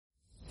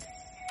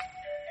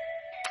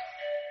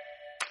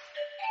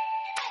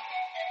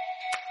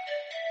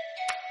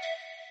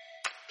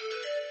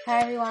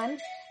Hi everyone.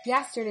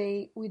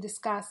 Yesterday we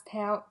discussed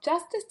how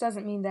justice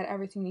doesn't mean that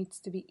everything needs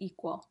to be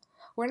equal.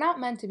 We're not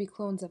meant to be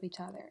clones of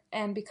each other.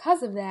 And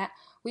because of that,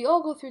 we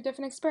all go through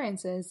different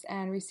experiences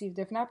and receive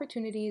different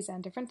opportunities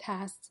and different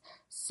tests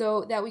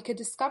so that we could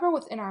discover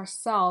within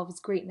ourselves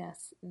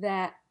greatness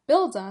that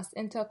builds us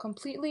into a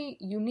completely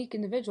unique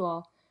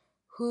individual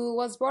who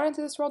was brought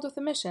into this world with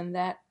a mission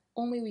that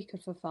only we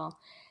could fulfill.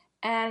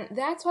 And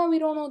that's why we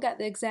don't all get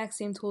the exact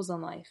same tools in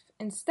life.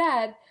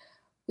 Instead,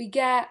 we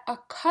get a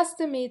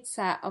custom-made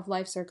set of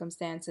life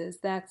circumstances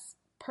that's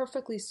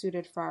perfectly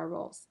suited for our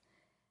roles.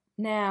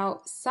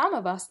 Now, some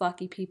of us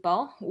lucky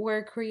people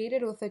were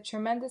created with a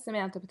tremendous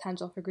amount of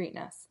potential for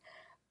greatness.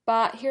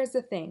 But here's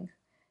the thing.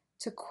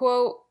 To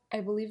quote,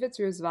 I believe it's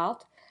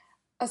Roosevelt,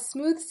 a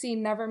smooth sea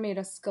never made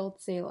a skilled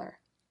sailor.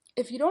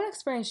 If you don't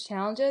experience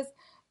challenges,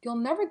 you'll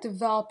never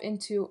develop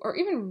into or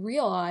even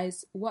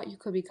realize what you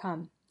could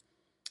become.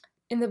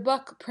 In the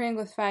book Praying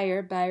with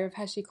Fire by Rav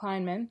Heshi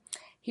Kleinman,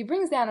 he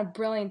brings down a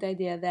brilliant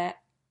idea that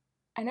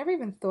I never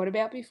even thought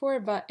about before,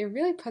 but it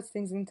really puts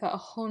things into a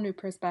whole new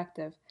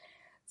perspective.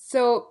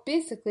 So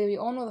basically, we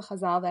all know the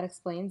Chazal that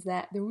explains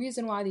that the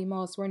reason why the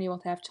Imos weren't able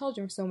to have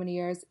children for so many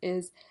years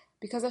is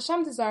because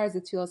Hashem desires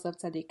the tefillos of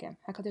tzaddikim.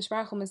 HaKadosh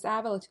Baruch Hu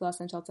mis'ava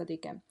l'tefillas shel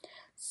tzaddikim.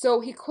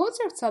 So he quotes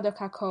Rav Tzadok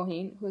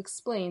HaKohen, who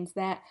explains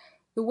that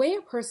the way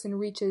a person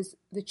reaches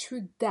the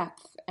true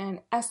depth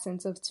and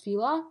essence of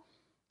tefillah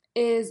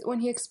is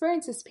when he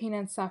experiences pain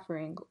and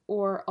suffering,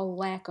 or a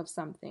lack of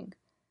something.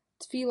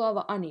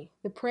 Tefillah la'ani,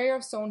 the prayer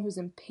of someone who's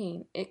in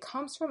pain, it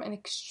comes from an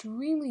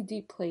extremely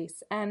deep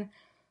place, and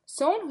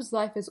someone whose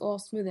life is all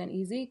smooth and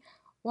easy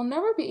will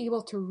never be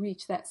able to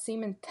reach that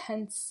same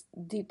intense,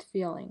 deep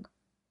feeling.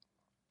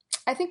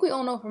 I think we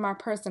all know from our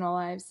personal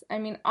lives. I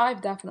mean,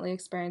 I've definitely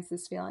experienced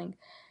this feeling.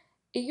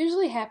 It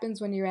usually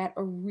happens when you're at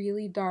a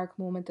really dark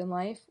moment in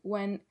life,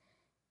 when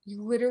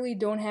you literally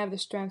don't have the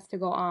strength to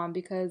go on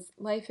because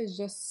life is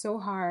just so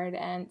hard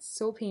and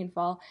so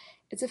painful.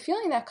 It's a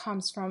feeling that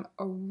comes from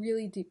a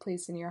really deep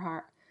place in your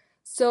heart.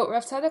 So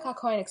Rav Tzadok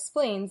HaKohen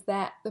explains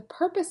that the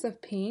purpose of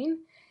pain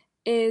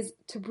is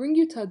to bring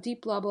you to a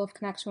deep level of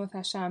connection with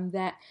Hashem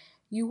that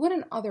you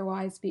wouldn't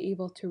otherwise be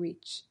able to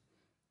reach.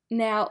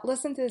 Now,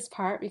 listen to this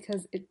part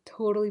because it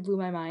totally blew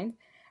my mind.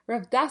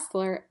 Rav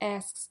Dessler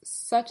asks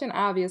such an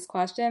obvious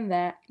question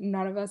that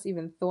none of us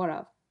even thought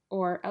of,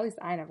 or at least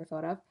I never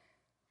thought of.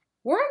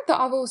 Weren't the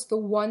Avos the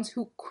ones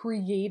who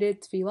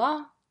created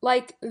tefillah?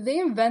 Like, they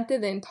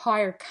invented the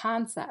entire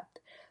concept.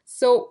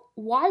 So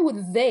why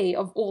would they,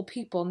 of all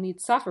people, need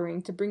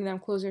suffering to bring them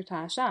closer to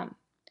Hashem?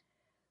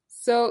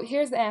 So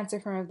here's the answer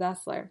from Rav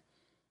Dessler.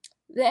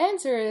 The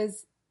answer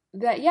is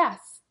that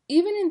yes,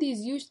 even in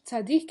these huge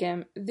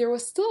tzaddikim, there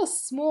was still a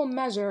small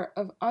measure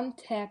of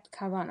untapped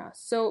kavanah.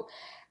 So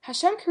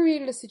Hashem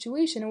created a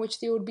situation in which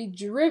they would be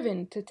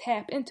driven to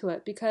tap into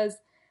it because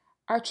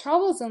our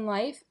troubles in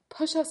life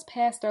push us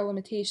past our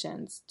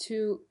limitations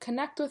to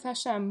connect with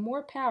Hashem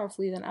more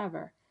powerfully than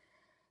ever.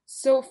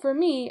 So for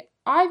me,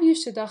 I view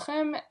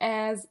Shidduchim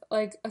as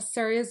like a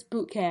serious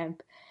boot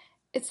camp.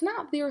 It's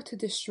not there to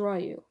destroy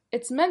you.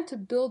 It's meant to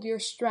build your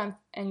strength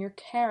and your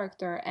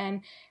character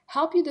and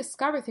help you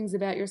discover things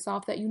about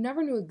yourself that you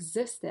never knew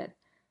existed.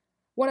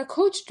 When a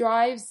coach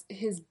drives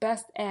his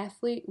best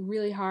athlete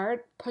really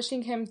hard,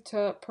 pushing him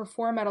to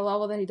perform at a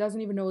level that he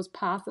doesn't even know is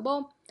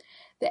possible,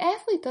 the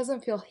athlete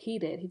doesn't feel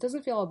hated. He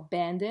doesn't feel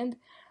abandoned.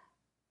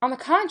 On the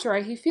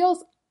contrary, he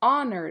feels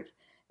honored.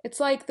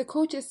 It's like the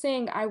coach is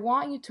saying, I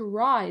want you to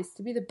rise,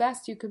 to be the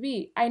best you could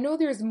be. I know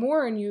there's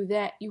more in you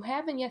that you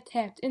haven't yet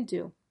tapped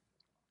into.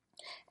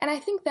 And I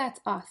think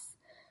that's us.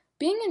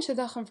 Being in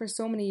Shidduchim for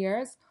so many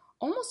years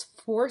almost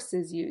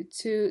forces you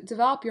to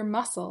develop your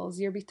muscles,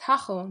 your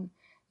bitachon,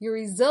 your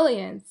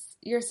resilience,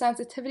 your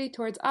sensitivity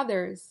towards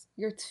others,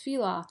 your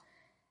tefillah.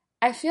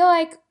 I feel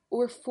like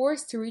we're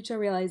forced to reach a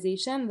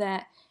realization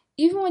that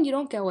even when you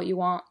don't get what you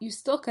want, you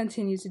still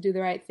continue to do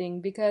the right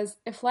thing, because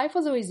if life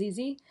was always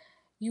easy,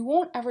 you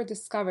won't ever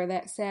discover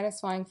that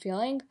satisfying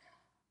feeling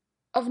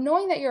of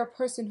knowing that you're a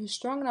person who's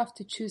strong enough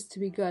to choose to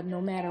be good no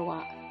matter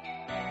what.